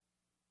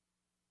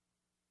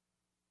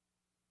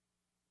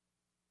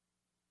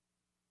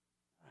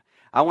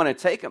I want to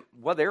take them.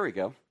 Well, there we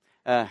go.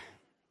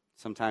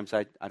 Sometimes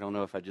I don't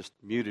know if I just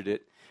muted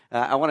it.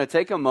 I want to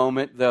take a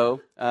moment,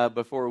 though,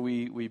 before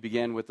we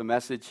begin with the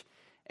message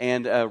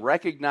and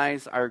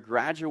recognize our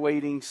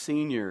graduating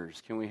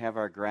seniors. Can we have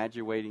our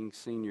graduating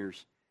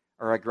seniors,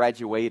 or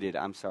graduated,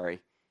 I'm sorry,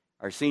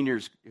 our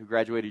seniors who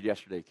graduated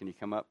yesterday? Can you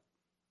come up?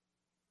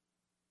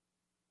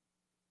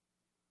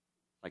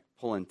 Like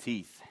pulling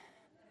teeth.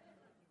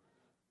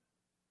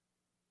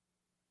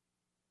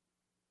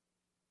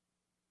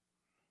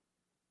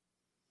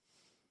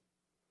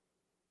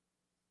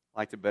 I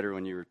liked it better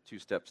when you were 2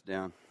 steps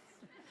down.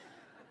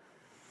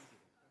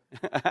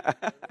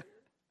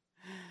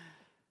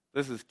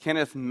 This is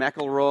Kenneth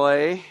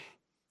McElroy,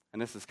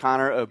 and this is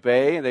Connor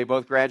Obey. They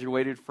both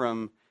graduated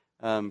from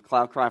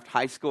Cloudcroft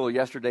High School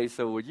yesterday,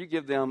 so would you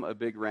give them a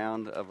big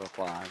round of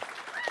applause?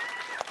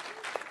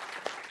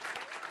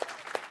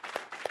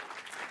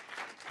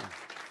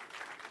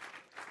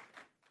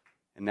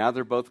 And now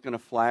they're both going to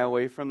fly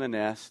away from the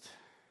nest.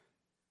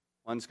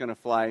 One's going to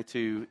fly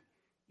to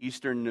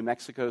Eastern New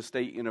Mexico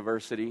State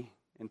University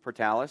in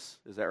Portales.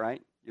 Is that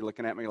right? You're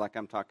looking at me like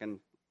I'm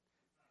talking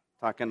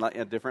like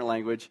a different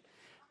language.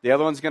 The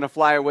other one's going to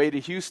fly away to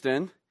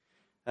Houston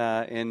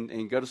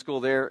and go to school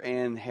there,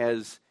 and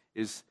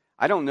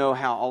I don't know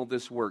how all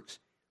this works.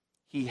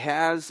 He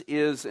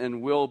is,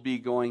 and will be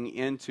going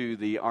into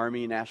the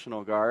Army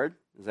National Guard.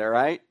 Is that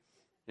right?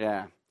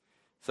 Yeah.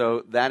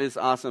 So that is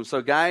awesome.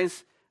 So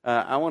guys,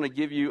 I want to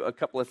give you a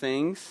couple of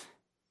things.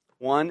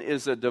 One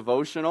is a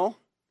devotional,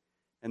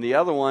 and the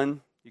other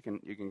one, you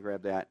can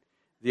grab that.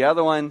 The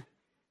other one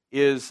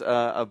is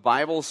a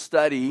Bible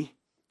study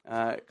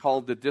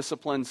called The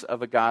Disciplines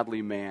of a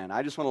Godly Man.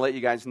 I just want to let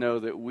you guys know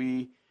that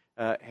we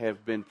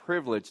have been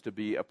privileged to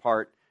be a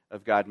part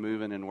of God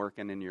moving and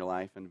working in your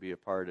life and be a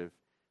part of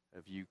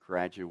you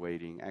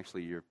graduating.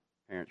 Actually, your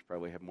parents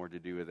probably have more to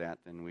do with that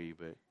than we,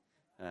 but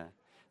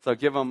so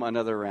give them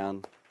another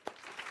round.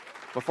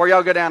 Before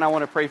y'all go down, I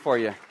want to pray for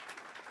you.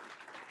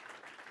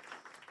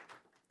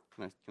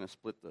 Can I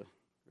split the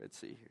Red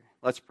Sea here?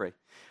 Let's pray.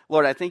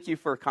 Lord, I thank you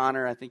for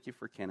Connor. I thank you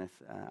for Kenneth.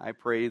 I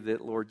pray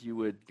that, Lord, you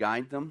would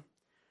guide them,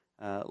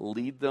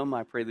 lead them.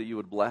 I pray that you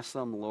would bless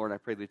them. Lord, I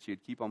pray that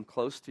you'd keep them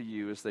close to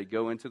you as they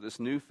go into this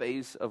new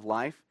phase of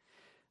life.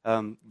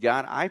 God,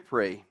 I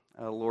pray,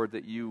 Lord,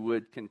 that you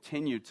would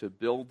continue to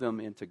build them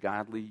into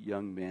godly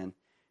young men,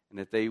 and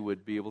that they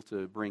would be able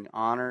to bring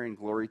honor and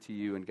glory to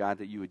you, and God,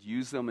 that you would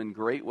use them in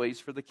great ways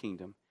for the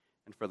kingdom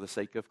and for the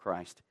sake of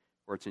Christ.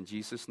 For it's in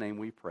Jesus' name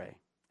we pray.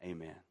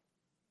 Amen.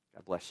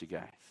 God bless you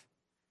guys.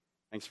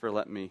 Thanks for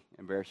letting me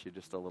embarrass you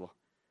just a little.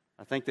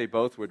 I think they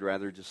both would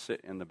rather just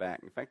sit in the back.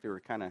 In fact, they were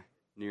kind of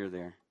near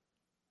there.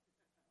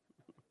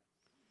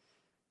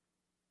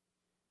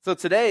 So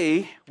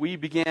today, we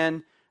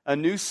began a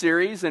new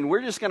series, and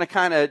we're just going to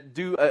kind of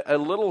do a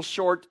little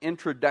short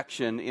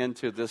introduction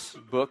into this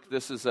book.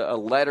 This is a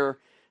letter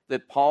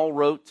that Paul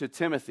wrote to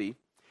Timothy.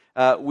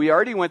 We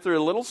already went through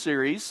a little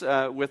series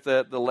with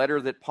the letter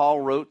that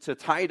Paul wrote to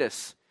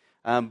Titus.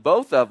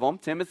 Both of them,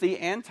 Timothy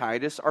and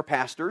Titus, are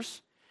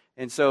pastors.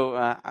 And so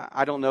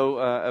I don't know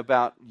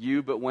about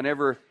you, but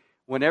whenever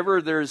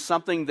there's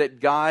something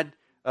that God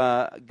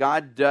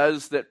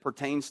does that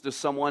pertains to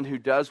someone who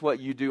does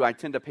what you do, I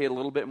tend to pay a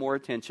little bit more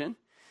attention.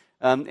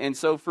 And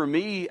so for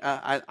me,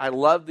 I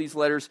love these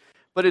letters.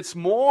 But it's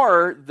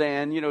more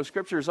than,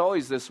 Scripture is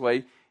always this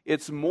way.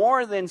 It's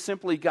more than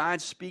simply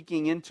God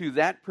speaking into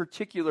that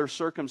particular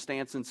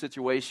circumstance and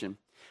situation.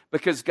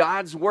 Because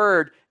God's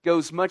Word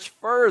goes much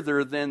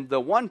further than the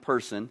one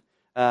person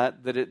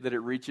that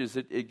it reaches.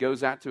 It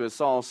goes out to us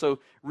all. So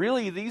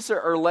really, these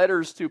are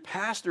letters to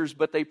pastors,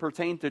 but they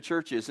pertain to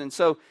churches. And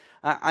so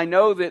I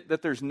know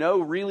that there's no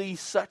really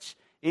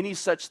any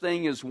such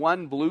thing as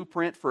one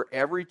blueprint for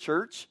every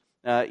church,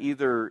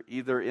 either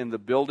in the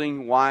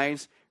building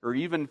wise or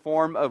even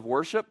form of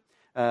worship.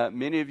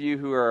 Many of you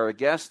who are a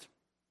guest,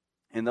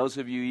 and those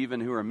of you even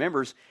who are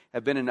members,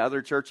 have been in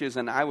other churches,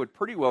 and I would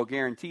pretty well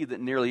guarantee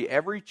that nearly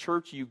every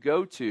church you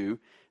go to,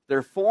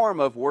 their form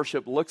of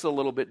worship looks a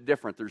little bit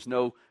different. There's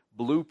no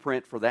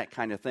blueprint for that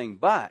kind of thing.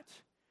 But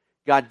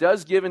God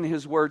does give in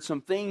His Word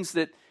some things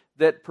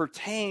that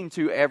pertain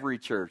to every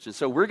church. And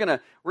so we're gonna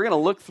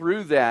look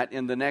through that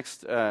in the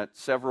next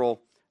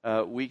several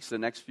weeks, the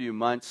next few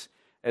months,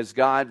 as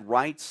God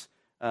writes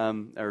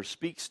or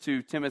speaks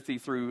to Timothy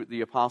through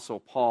the Apostle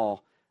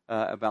Paul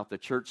about the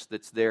church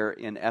that's there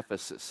in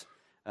Ephesus.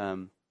 I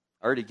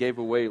already gave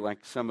away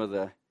like some of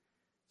the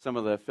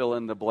fill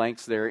in the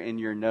blanks there in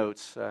your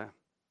notes.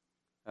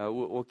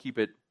 We'll keep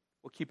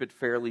it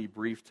fairly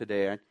brief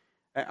today.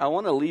 I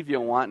want to leave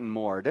you wanting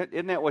more.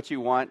 Isn't that what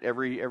you want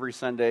every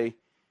Sunday?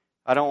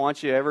 I don't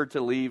want you ever to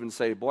leave and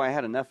say, "Boy, I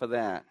had enough of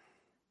that."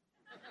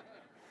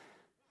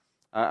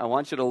 I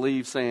want you to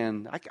leave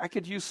saying, "I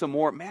could use some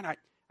more." Man,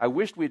 I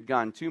wished we'd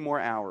gone 2 more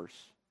hours.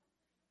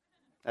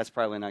 That's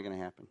probably not going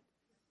to happen.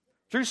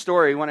 True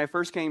story, when I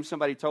first came,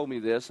 somebody told me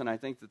this, and I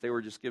think that they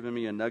were just giving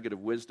me a nugget of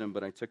wisdom,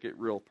 but I took it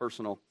real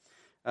personal.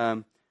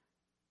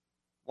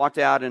 walked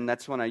out, and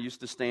that's when I used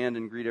to stand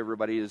and greet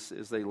everybody as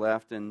they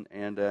left. And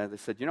they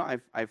said,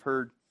 I've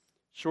heard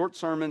short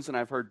sermons and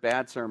I've heard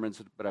bad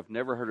sermons, but I've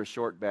never heard a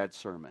short, bad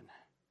sermon.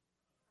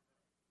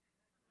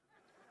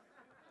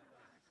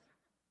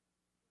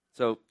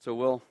 So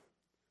we'll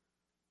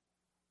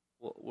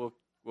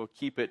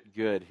keep it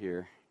good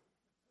here.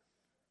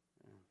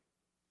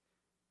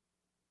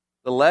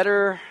 The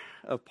letter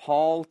of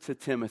Paul to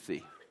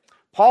Timothy.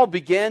 Paul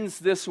begins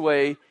this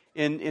way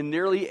in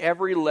nearly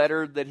every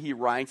letter that he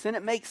writes, and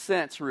it makes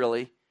sense,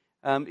 really.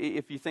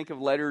 If you think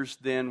of letters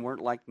then,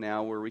 weren't like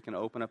now, where we can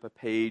open up a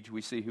page,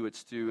 we see who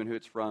it's to and who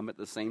it's from at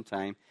the same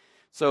time.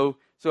 So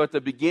at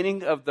the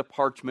beginning of the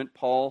parchment,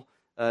 Paul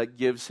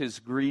gives his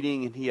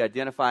greeting, and he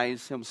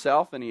identifies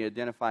himself, and he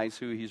identifies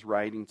who he's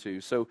writing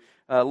to. So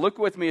look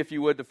with me, if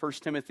you would, to 1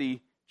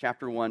 Timothy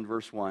chapter 1,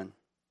 verse 1.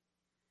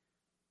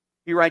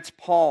 He writes,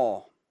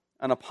 Paul,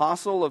 an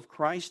apostle of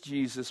Christ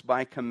Jesus,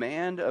 by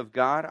command of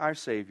God our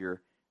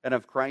Savior, and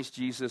of Christ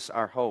Jesus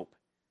our hope.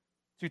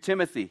 To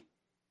Timothy,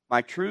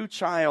 my true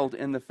child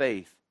in the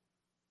faith,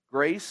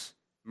 grace,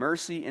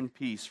 mercy, and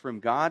peace from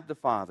God the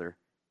Father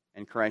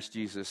and Christ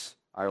Jesus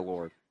our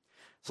Lord.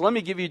 So let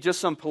me give you just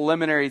some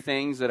preliminary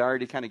things that I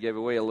already kind of gave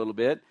away a little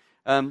bit.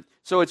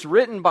 So it's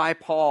written by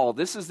Paul.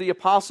 This is the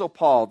Apostle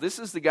Paul. This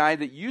is the guy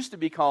that used to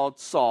be called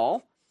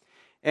Saul.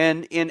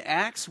 And in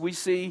Acts, we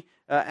see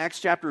Acts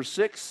chapter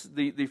 6,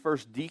 the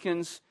first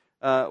deacons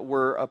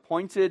were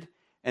appointed.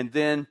 And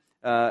then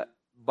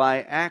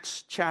by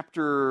Acts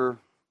chapter,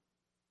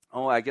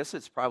 I guess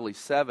it's probably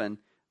 7,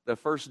 the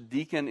first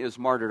deacon is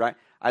martyred.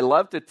 I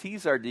love to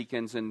tease our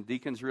deacons, and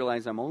deacons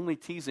realize I'm only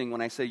teasing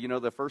when I say,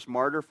 the first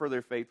martyr for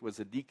their faith was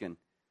a deacon.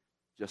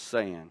 Just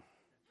saying.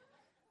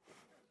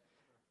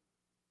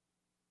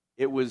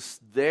 It was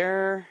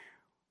there,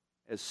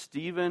 as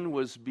Stephen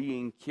was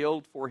being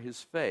killed for his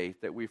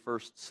faith, that we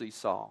first see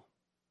Saul.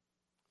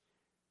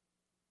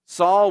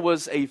 Saul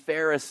was a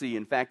Pharisee.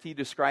 In fact, he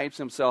describes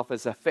himself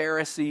as a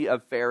Pharisee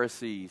of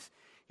Pharisees.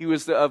 He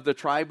was of the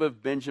tribe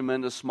of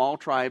Benjamin, a small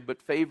tribe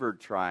but favored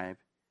tribe.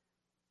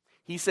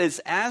 He says,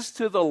 as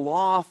to the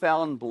law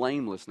found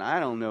blameless. Now, I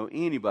don't know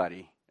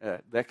anybody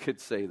that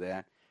could say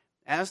that.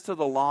 As to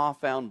the law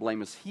found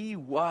blameless, he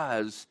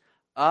was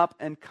up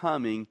and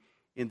coming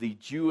in the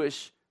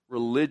Jewish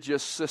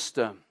religious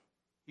system.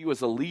 He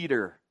was a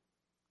leader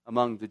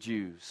among the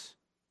Jews.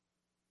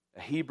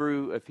 A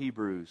Hebrew of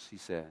Hebrews, he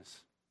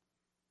says.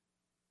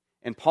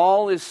 And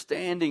Paul is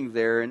standing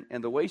there,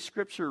 and the way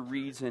Scripture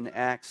reads in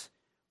Acts,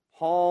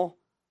 Paul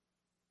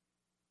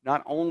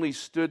not only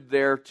stood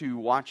there to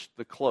watch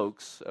the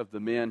cloaks of the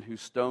men who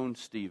stoned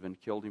Stephen,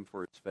 killed him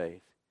for his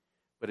faith,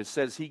 but it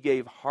says he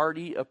gave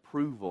hearty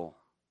approval.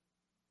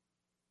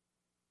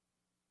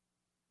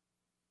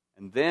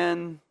 And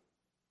then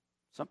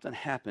something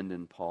happened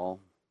in Paul.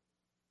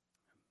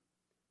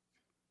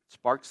 It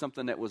sparked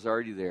something that was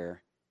already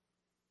there,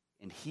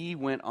 and he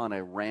went on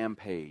a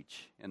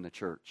rampage in the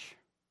church.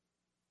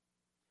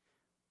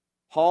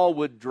 Paul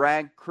would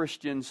drag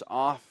Christians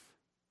off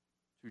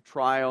to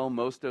trial.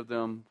 Most of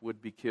them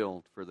would be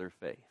killed for their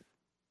faith.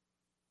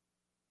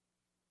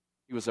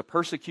 He was a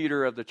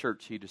persecutor of the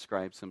church, he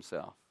describes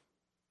himself.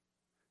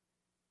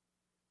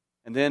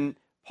 And then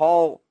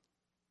Paul,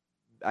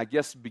 I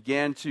guess,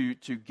 began to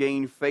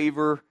gain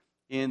favor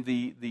in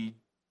the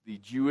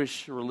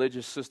Jewish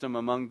religious system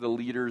among the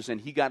leaders,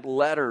 and he got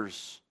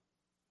letters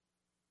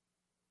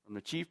from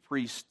the chief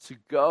priests to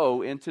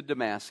go into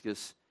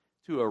Damascus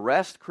to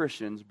arrest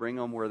Christians, bring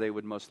them where they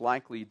would most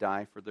likely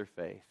die for their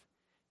faith.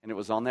 And it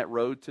was on that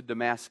road to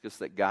Damascus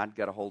that God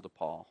got a hold of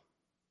Paul.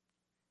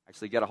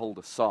 Actually, got a hold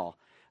of Saul.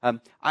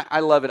 I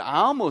love it.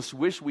 I almost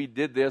wish we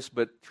did this,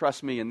 but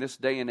trust me, in this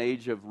day and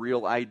age of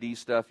real ID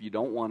stuff, you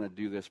don't want to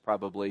do this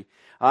probably.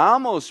 I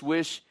almost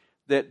wish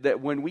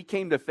that when we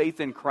came to faith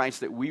in Christ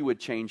that we would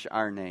change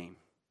our name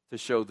to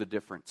show the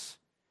difference.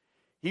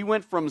 He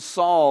went from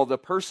Saul, the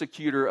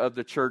persecutor of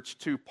the church,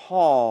 to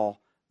Paul,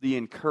 the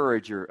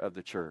encourager of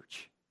the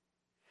church.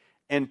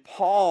 And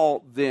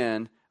Paul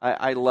then,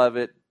 I love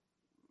it.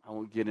 I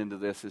won't get into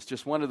this. It's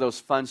just one of those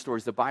fun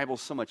stories. The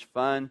Bible's so much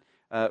fun.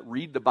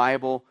 Read the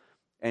Bible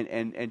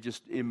and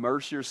just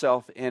immerse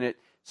yourself in it.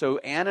 So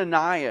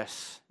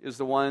Ananias is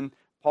the one,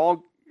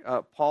 Saul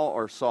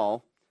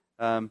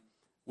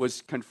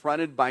was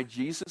confronted by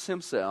Jesus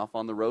himself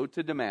on the road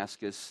to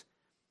Damascus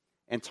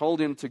and told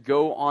him to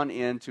go on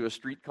into a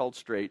street called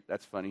Straight.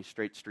 That's funny,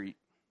 Straight Street.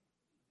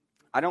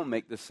 I don't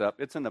make this up.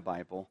 It's in the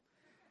Bible.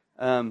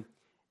 And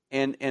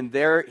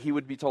there he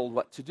would be told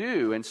what to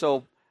do. And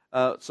so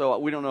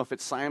we don't know if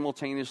it's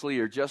simultaneously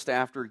or just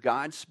after.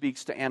 God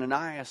speaks to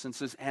Ananias and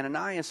says,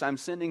 Ananias, I'm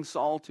sending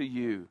Saul to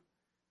you.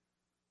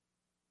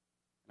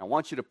 I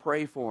want you to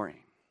pray for him.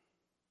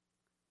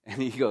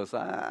 And he goes,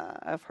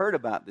 I've heard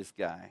about this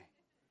guy.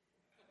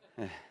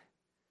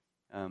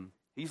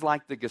 He's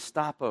like the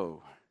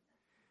Gestapo.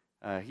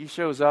 He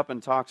shows up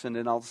and talks, and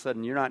then all of a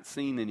sudden, you're not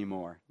seen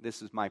anymore.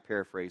 This is my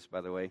paraphrase, by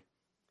the way.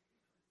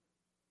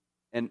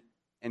 And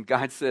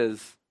God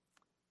says,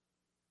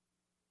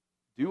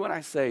 Do what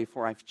I say,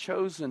 for I've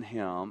chosen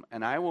him,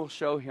 and I will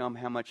show him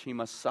how much he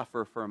must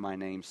suffer for my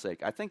name's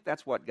sake. I think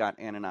that's what got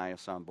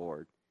Ananias on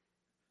board.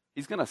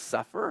 He's going to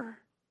suffer?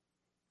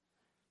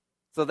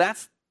 So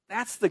that's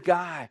the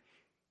guy.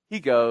 He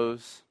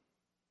goes,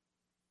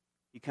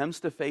 he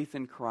comes to faith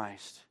in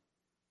Christ.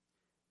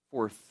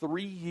 For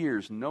 3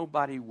 years,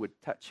 nobody would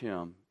touch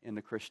him in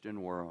the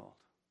Christian world.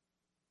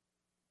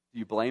 Do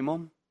you blame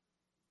them?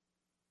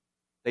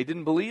 They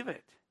didn't believe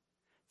it.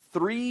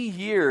 3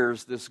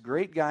 years, this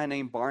great guy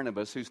named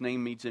Barnabas, whose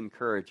name means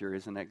encourager,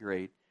 isn't that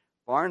great?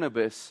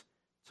 Barnabas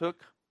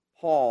took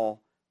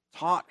Paul,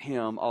 taught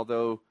him,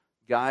 although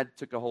God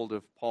took a hold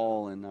of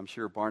Paul, and I'm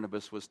sure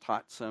Barnabas was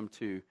taught some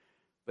too.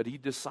 But he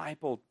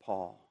discipled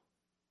Paul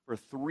for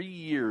 3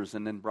 years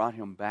and then brought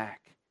him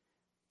back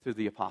to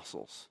the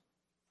apostles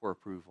for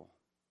approval.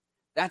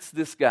 That's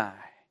this guy.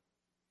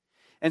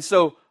 And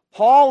so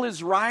Paul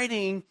is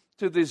writing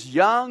to this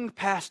young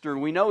pastor.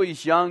 We know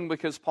he's young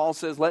because Paul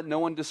says, let no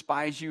one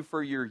despise you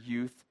for your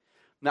youth.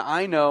 Now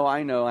I know,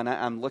 and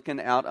I'm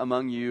looking out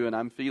among you and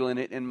I'm feeling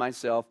it in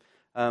myself.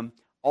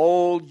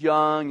 Old,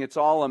 young, it's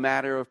all a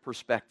matter of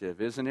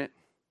perspective, isn't it?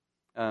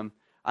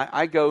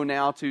 I go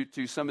now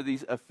to some of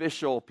these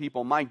official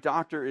people. My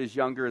doctor is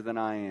younger than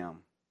I am.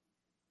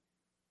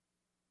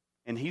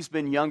 And he's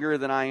been younger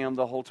than I am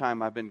the whole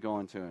time I've been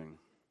going to him.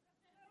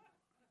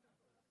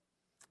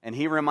 And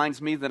he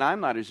reminds me that I'm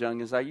not as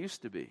young as I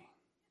used to be.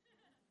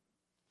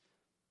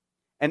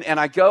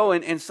 And I go,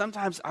 and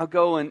sometimes I'll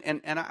go, and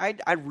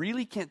I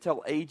really can't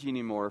tell age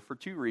anymore for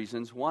 2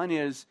 reasons. One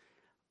is,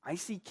 I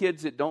see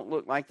kids that don't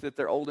look like that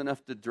they're old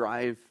enough to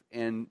drive,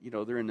 and,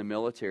 they're in the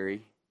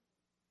military.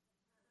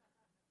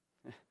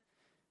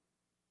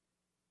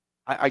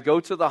 I go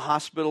to the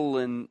hospital,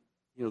 and,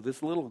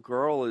 this little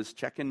girl is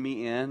checking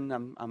me in.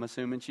 I'm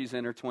assuming she's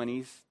in her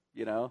 20s,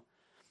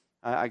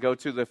 I go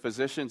to the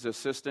physician's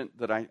assistant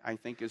that I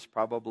think is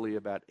probably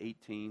about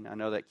 18. I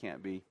know that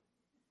can't be.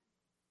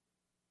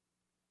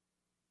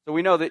 So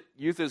we know that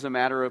youth is a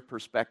matter of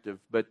perspective,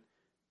 but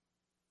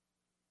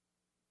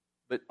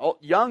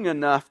young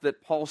enough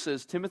that Paul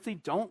says, Timothy,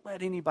 don't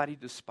let anybody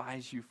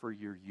despise you for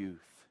your youth.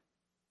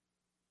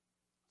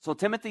 So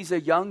Timothy's a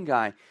young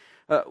guy.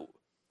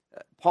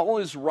 Paul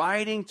is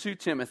writing to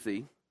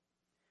Timothy,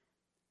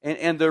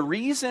 and the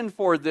reason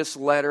for this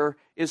letter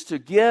is to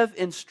give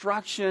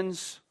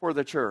instructions for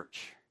the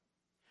church.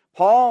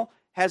 Paul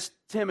has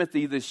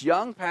Timothy, this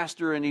young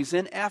pastor, and he's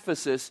in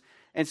Ephesus.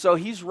 And so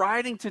he's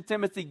writing to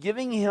Timothy,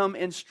 giving him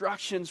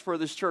instructions for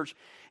this church.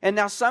 And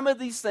now some of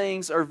these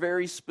things are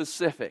very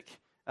specific.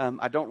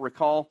 I don't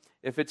recall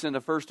if it's in the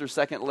first or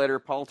second letter.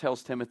 Paul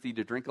tells Timothy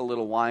to drink a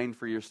little wine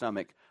for your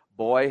stomach.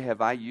 Boy,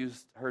 have I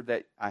heard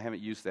that. I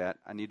haven't used that.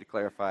 I need to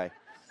clarify.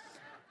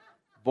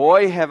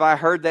 Boy, have I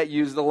heard that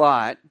used a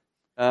lot.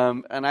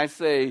 And I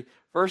say,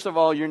 first of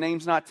all, your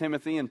name's not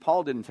Timothy, and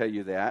Paul didn't tell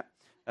you that.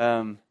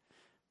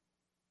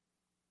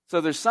 So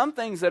there's some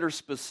things that are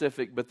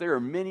specific, but there are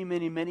many,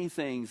 many, many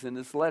things in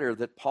this letter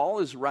that Paul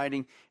is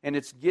writing, and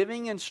it's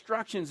giving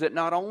instructions that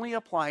not only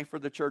apply for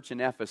the church in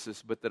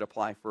Ephesus, but that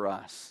apply for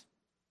us.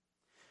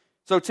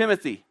 So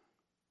Timothy,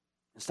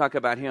 let's talk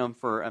about him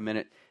for a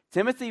minute.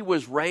 Timothy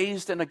was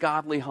raised in a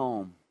godly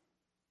home.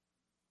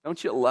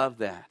 Don't you love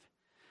that?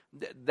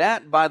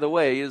 That, by the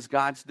way, is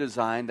God's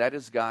design. That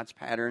is God's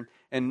pattern.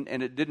 And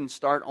it didn't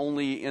start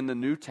only in the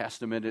New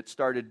Testament. It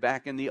started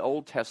back in the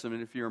Old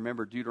Testament. If you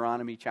remember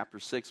Deuteronomy chapter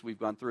 6, we've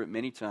gone through it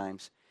many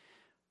times.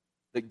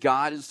 That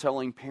God is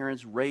telling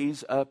parents,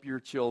 raise up your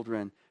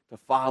children to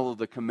follow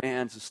the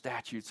commands and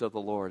statutes of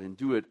the Lord and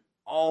do it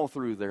all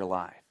through their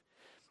life.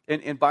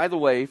 And by the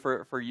way,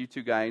 for you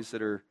two guys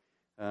that are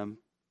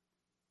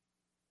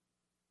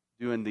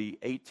doing the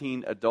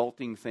 18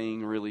 adulting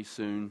thing really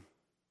soon,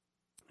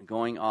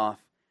 going off,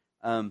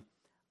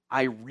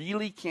 I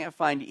really can't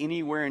find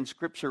anywhere in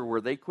Scripture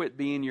where they quit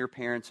being your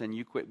parents and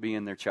you quit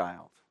being their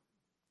child.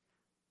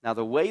 Now,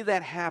 the way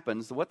that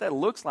happens, what that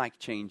looks like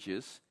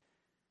changes,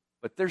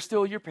 but they're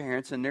still your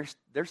parents and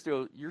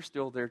you're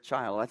still their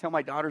child. I tell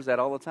my daughters that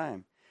all the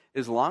time.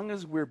 As long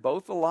as we're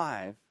both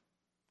alive,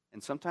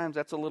 and sometimes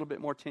that's a little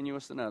bit more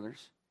tenuous than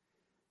others,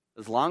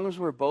 as long as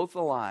we're both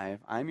alive,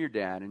 I'm your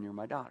dad and you're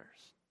my daughters.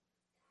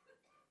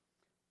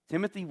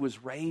 Timothy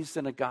was raised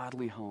in a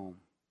godly home.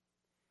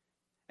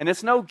 And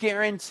it's no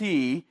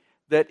guarantee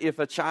that if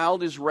a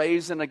child is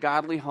raised in a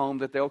godly home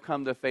that they'll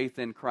come to faith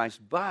in Christ.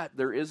 But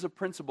there is a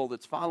principle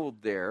that's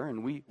followed there,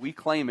 and we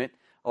claim it.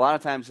 A lot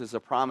of times as a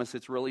promise,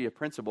 it's really a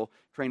principle.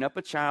 Train up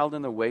a child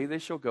in the way they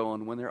shall go,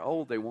 and when they're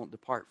old, they won't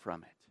depart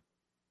from it.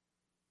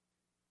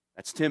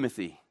 That's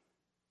Timothy.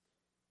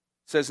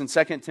 It says in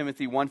 2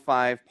 Timothy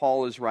 1:5,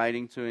 Paul is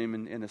writing to him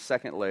in a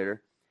second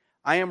letter,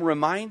 I am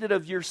reminded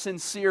of your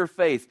sincere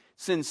faith.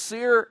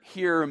 Sincere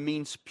here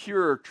means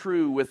pure,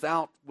 true,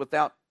 without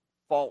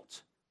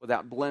fault,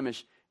 without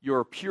blemish.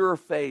 Your pure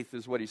faith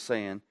is what he's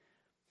saying.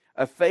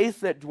 A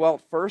faith that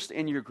dwelt first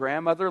in your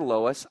grandmother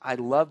Lois. I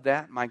love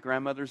that. My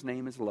grandmother's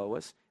name is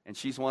Lois, and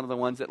she's one of the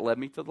ones that led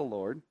me to the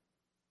Lord.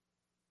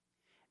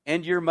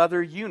 And your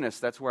mother Eunice.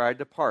 That's where I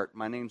depart.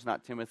 My name's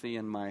not Timothy,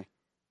 and my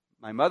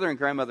my mother and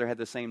grandmother had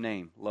the same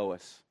name,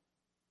 Lois.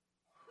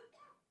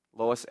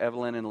 Lois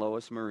Evelyn and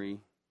Lois Marie.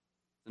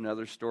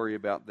 Another story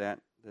about that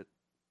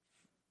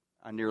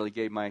I nearly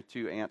gave my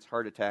two aunts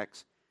heart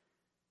attacks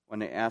when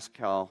they asked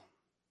how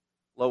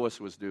Lois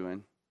was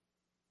doing.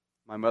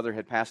 My mother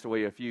had passed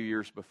away a few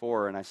years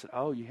before, and I said,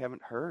 "Oh, you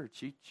haven't heard.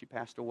 She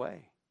passed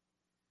away."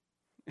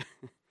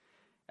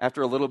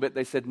 After a little bit,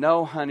 they said,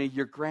 "No, honey,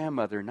 your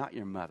grandmother, not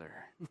your mother."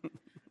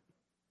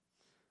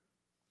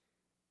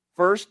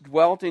 First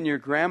dwelt in your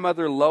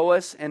grandmother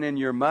Lois and in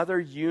your mother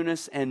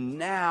Eunice, and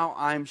now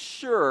I'm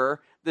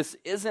sure this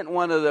isn't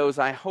one of those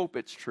I hope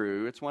it's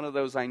true. It's one of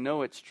those I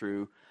know it's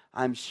true.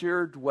 I'm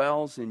sure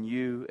dwells in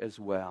you as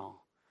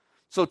well.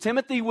 So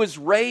Timothy was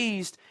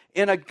raised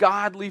in a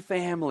godly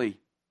family.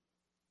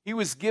 He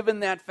was given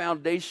that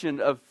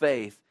foundation of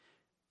faith.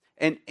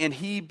 And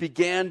he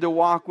began to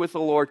walk with the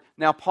Lord.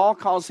 Now, Paul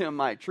calls him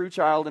my true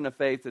child in the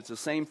faith. It's the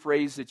same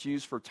phrase that's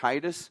used for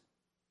Titus.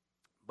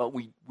 But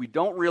we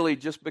don't really,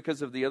 just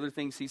because of the other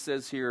things he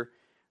says here,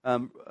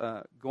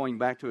 going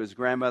back to his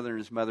grandmother and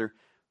his mother,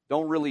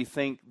 don't really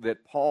think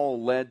that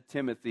Paul led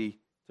Timothy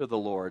to the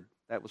Lord.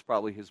 That was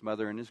probably his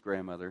mother and his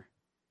grandmother.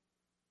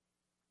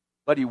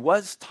 But he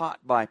was taught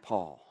by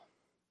Paul.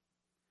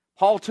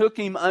 Paul took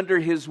him under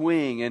his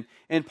wing,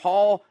 and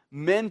Paul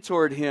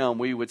mentored him,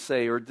 we would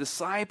say, or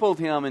discipled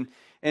him.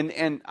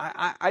 And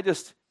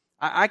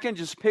I can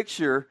just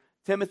picture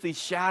Timothy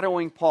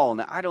shadowing Paul.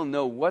 Now, I don't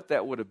know what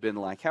that would have been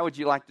like. How would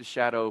you like to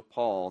shadow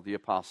Paul, the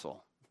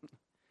apostle?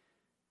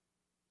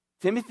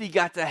 Timothy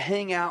got to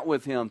hang out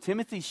with him.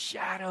 Timothy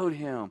shadowed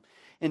him.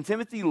 And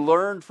Timothy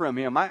learned from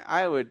him.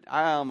 I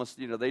almost,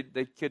 they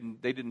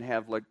didn't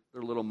have like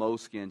their little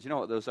moleskins. You know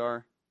what those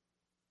are?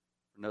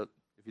 No,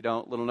 if you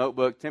don't, little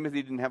notebook.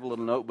 Timothy didn't have a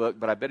little notebook,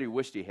 but I bet he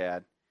wished he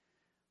had,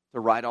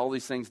 to write all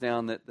these things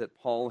down that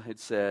Paul had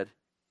said.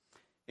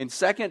 In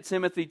 2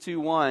 Timothy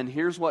 2:1,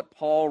 here's what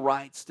Paul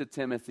writes to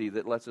Timothy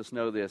that lets us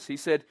know this. He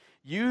said,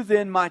 "You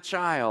then, my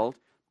child,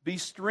 be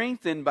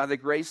strengthened by the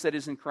grace that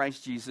is in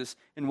Christ Jesus,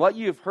 and what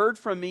you have heard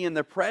from me in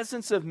the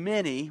presence of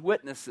many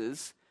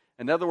witnesses."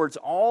 In other words,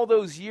 all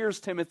those years,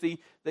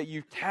 Timothy, that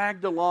you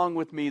tagged along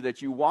with me,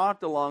 that you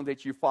walked along,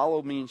 that you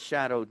followed me and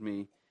shadowed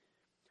me.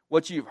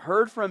 What you've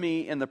heard from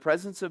me in the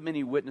presence of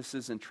many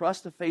witnesses, and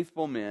trust the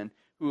faithful men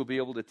who will be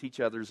able to teach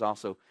others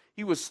also.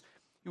 He was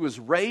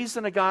raised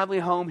in a godly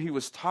home. He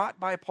was taught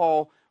by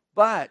Paul,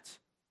 but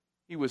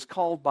he was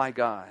called by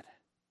God.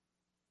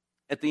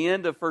 At the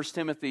end of 1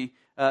 Timothy,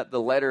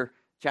 the letter,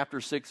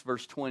 chapter 6,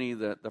 verse 20,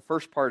 the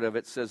first part of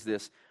it says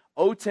this: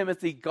 "O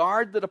Timothy,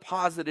 guard the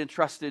deposit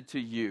entrusted to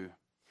you."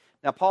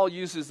 Now, Paul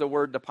uses the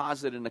word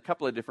deposit in a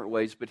couple of different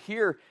ways, but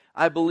here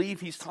I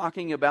believe he's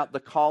talking about the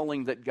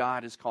calling that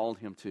God has called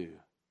him to.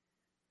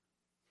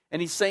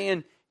 And he's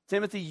saying,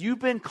 Timothy, you've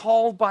been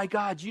called by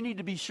God. You need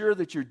to be sure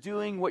that you're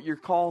doing what you're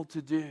called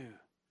to do.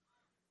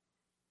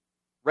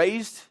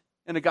 Raised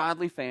in a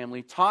godly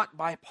family, taught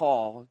by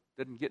Paul,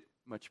 didn't get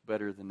much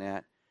better than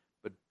that,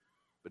 but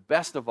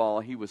best of all,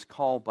 he was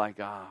called by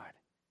God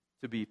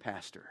to be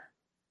pastor.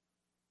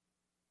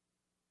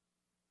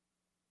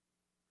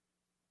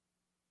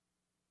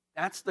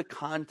 That's the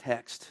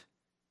context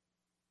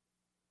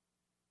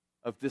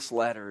of this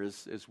letter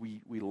as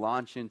we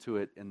launch into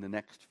it in the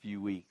next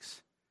few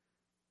weeks.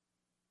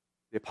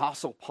 The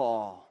Apostle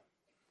Paul,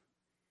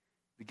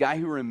 the guy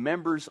who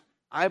remembers,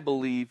 I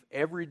believe,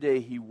 every day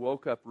he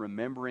woke up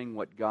remembering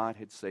what God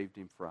had saved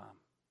him from,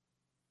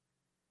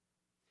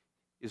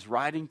 is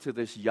writing to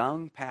this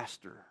young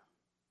pastor,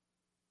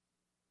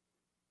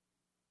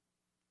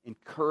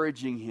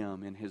 encouraging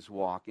him in his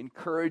walk,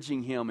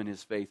 encouraging him in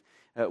his faith.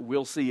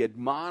 We'll see,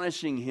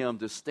 admonishing him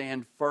to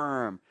stand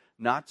firm,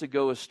 not to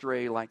go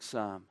astray like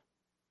some.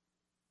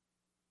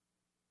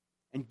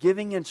 And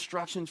giving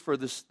instructions for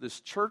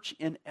this church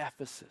in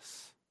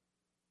Ephesus.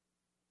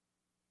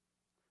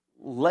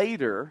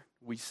 Later,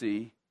 we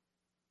see,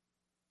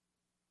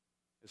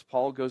 as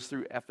Paul goes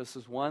through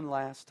Ephesus one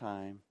last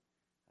time,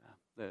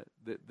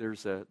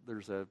 there's a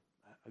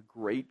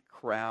great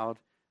crowd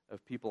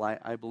of people.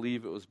 I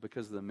believe it was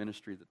because of the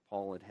ministry that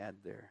Paul had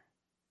there.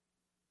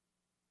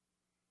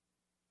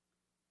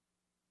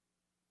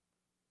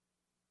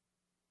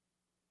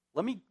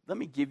 Let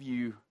me give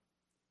you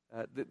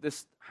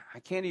this.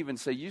 I can't even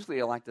say.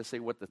 Usually, I like to say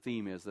what the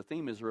theme is. The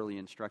theme is really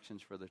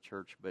instructions for the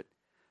church. But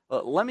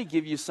let me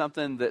give you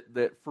something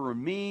that for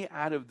me,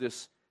 out of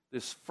this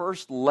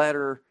first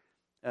letter,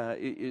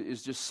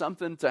 is just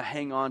something to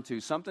hang on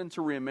to, something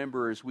to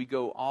remember as we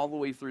go all the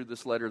way through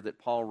this letter that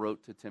Paul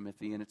wrote to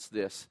Timothy. And it's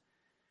this: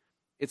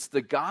 it's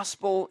the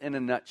gospel in a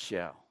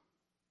nutshell.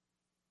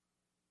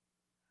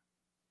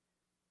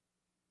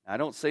 I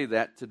don't say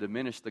that to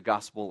diminish the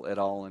gospel at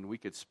all, and we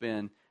could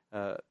spend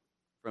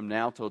from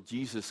now till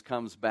Jesus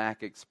comes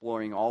back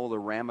exploring all the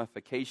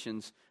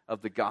ramifications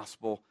of the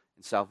gospel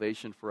and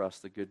salvation for us,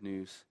 the good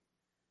news.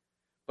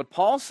 But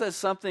Paul says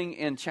something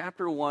in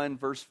chapter 1,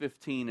 verse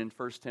 15 in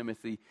 1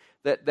 Timothy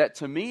that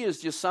to me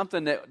is just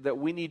something that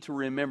we need to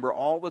remember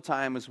all the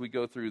time as we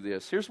go through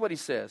this. Here's what he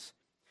says: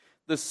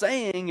 the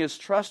saying is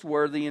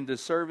trustworthy and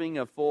deserving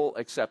of full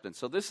acceptance.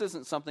 So this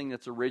isn't something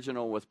that's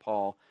original with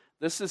Paul.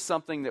 This is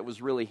something that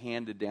was really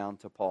handed down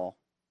to Paul.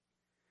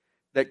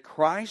 That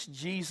Christ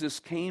Jesus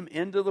came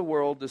into the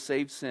world to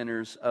save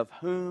sinners, of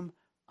whom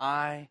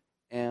I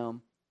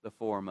am the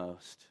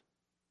foremost.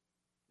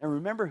 Now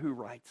remember who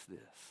writes this.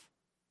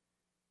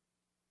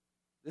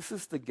 This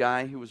is the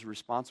guy who was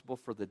responsible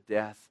for the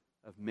death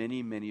of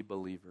many, many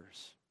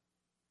believers.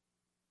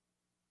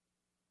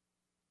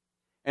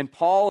 And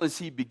Paul, as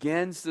he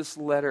begins this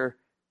letter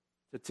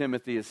to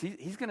Timothy,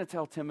 he's going to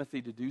tell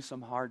Timothy to do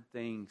some hard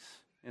things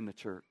in the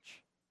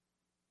church.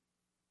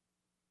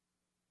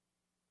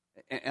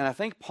 And I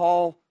think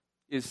Paul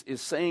is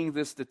saying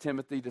this to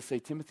Timothy to say,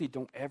 Timothy,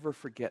 don't ever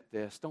forget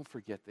this. Don't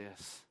forget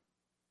this.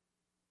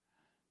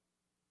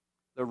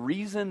 The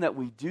reason that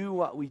we do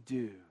what we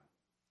do,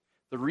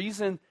 the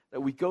reason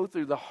that we go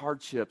through the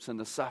hardships and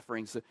the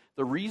sufferings,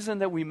 the reason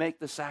that we make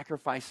the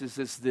sacrifices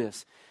is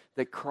this,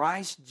 that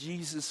Christ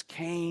Jesus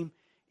came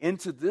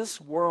into this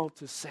world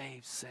to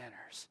save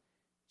sinners.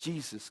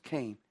 Jesus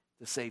came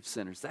to save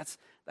sinners.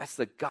 That's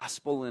the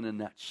gospel in a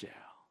nutshell.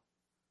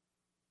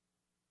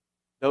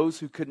 Those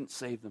who couldn't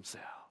save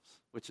themselves,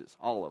 which is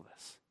all of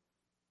us.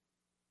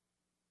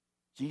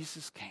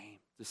 Jesus came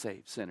to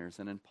save sinners.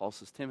 And then Paul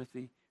says,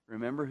 Timothy,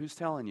 remember who's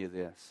telling you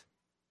this.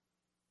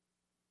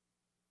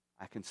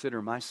 I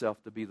consider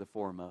myself to be the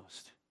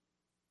foremost.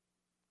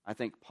 I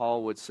think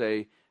Paul would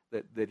say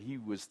that he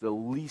was the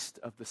least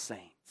of the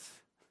saints.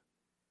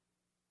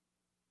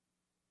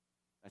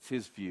 That's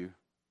his view.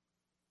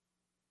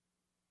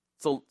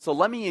 So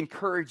let me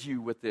encourage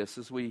you with this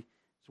as we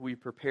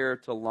prepare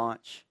to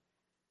launch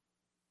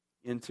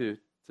into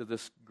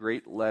this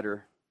great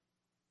letter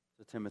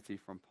to Timothy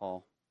from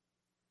Paul.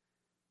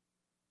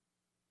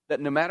 That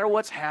no matter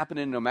what's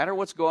happening, no matter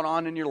what's going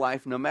on in your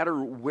life, no matter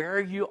where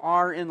you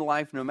are in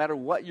life, no matter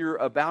what you're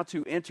about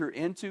to enter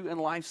into in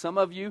life, some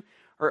of you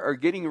are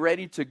getting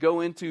ready to go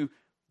into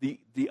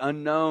the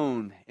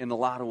unknown in a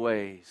lot of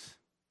ways.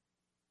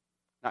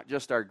 Not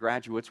just our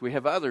graduates, we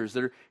have others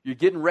that you're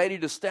getting ready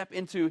to step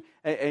into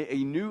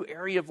a new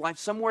area of life,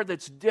 somewhere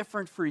that's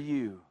different for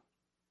you.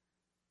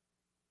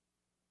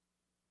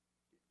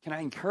 Can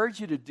I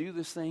encourage you to do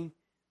this thing?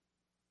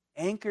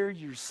 Anchor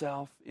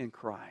yourself in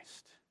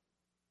Christ.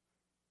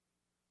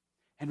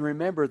 And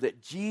remember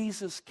that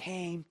Jesus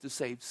came to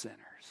save sinners.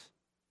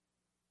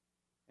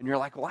 And you're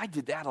like, well, I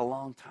did that a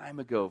long time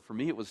ago. For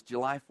me, it was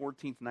July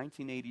 14th,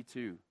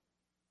 1982.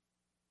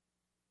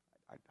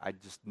 I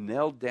just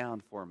nailed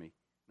down for me.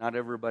 Not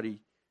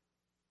everybody,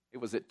 it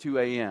was at 2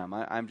 a.m.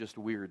 I'm just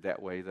weird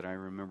that way that I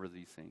remember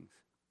these things.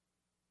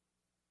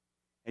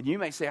 And you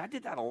may say, I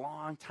did that a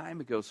long time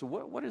ago, so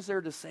what is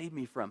there to save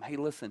me from? Hey,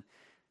 listen,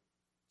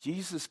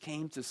 Jesus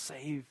came to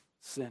save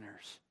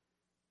sinners.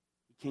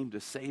 He came to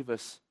save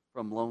us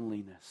from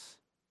loneliness.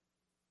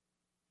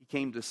 He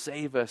came to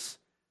save us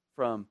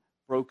from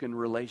broken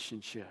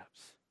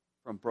relationships,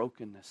 from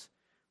brokenness.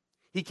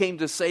 He came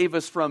to save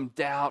us from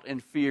doubt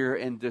and fear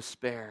and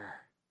despair.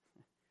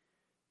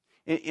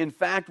 In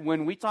fact,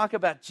 when we talk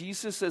about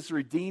Jesus as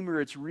Redeemer,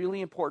 it's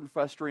really important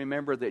for us to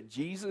remember that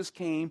Jesus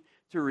came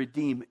to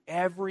redeem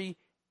every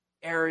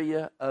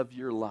area of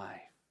your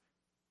life.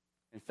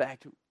 In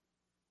fact,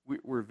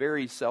 we're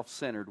very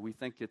self-centered. We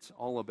think it's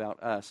all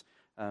about us.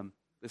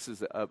 This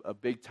is a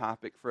big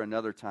topic for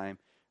another time.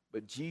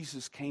 But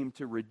Jesus came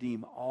to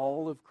redeem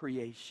all of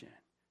creation.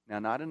 Now,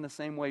 not in the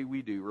same way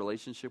we do,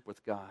 relationship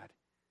with God.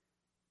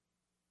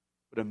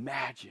 But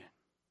imagine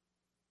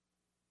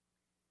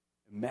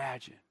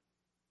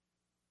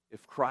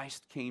if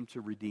Christ came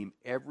to redeem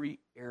every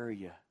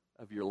area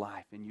of your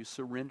life and you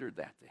surrendered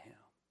that to Him.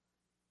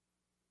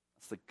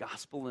 That's the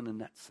gospel in a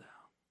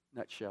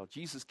nutshell.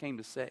 Jesus came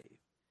to save.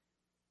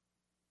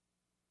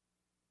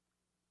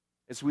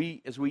 As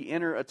we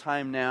enter a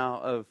time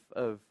now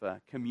of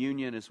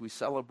communion, as we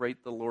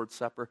celebrate the Lord's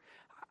Supper,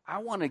 I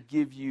want to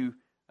give you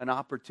an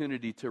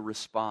opportunity to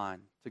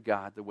respond to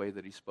God the way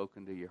that He's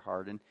spoken to your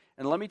heart. And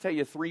let me tell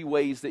you 3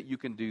 ways that you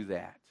can do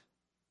that.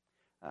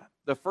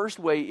 The first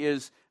way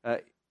is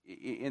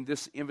in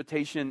this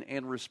invitation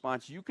and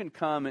response, you can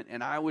come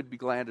and I would be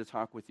glad to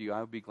talk with you.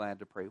 I would be glad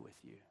to pray with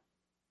you.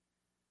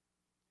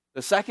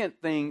 The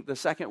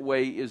second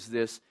way is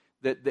this,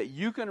 that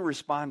you can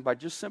respond by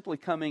just simply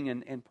coming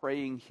and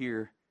praying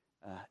here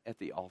at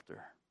the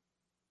altar.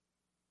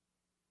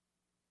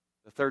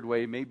 The third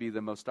way, maybe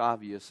the most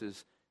obvious,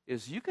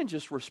 is you can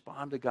just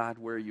respond to God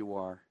where you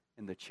are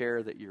in the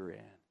chair that you're in.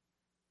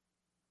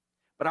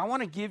 But I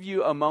want to give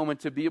you a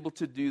moment to be able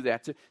to do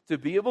that, to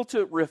be able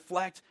to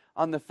reflect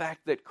on the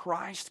fact that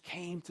Christ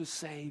came to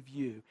save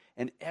you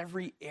in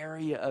every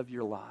area of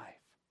your life.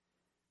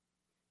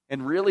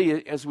 And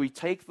really, as we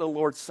take the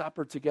Lord's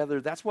Supper together,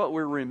 that's what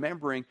we're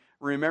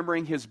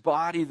remembering His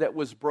body that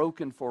was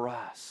broken for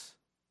us.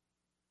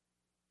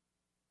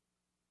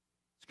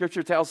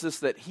 Scripture tells us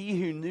that He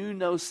who knew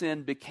no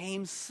sin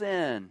became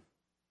sin.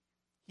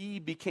 He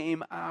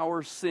became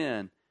our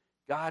sin.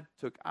 God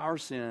took our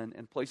sin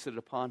and placed it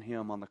upon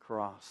Him on the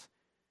cross.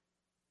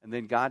 And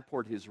then God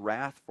poured his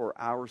wrath for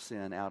our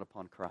sin out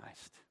upon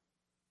Christ.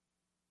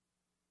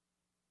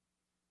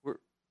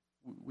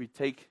 We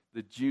take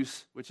the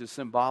juice, which is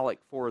symbolic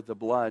for the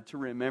blood, to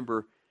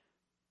remember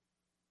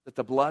that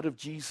the blood of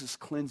Jesus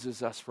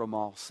cleanses us from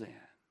all sin.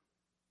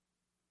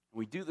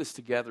 We do this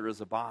together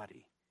as a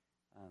body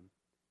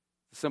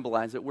to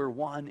symbolize that we're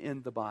one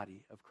in the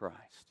body of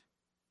Christ.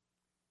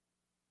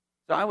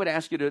 So I would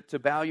ask you to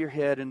bow your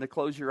head and to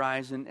close your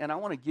eyes, and I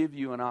want to give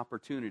you an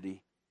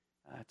opportunity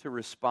to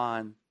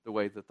respond the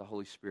way that the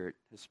Holy Spirit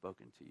has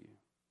spoken to you.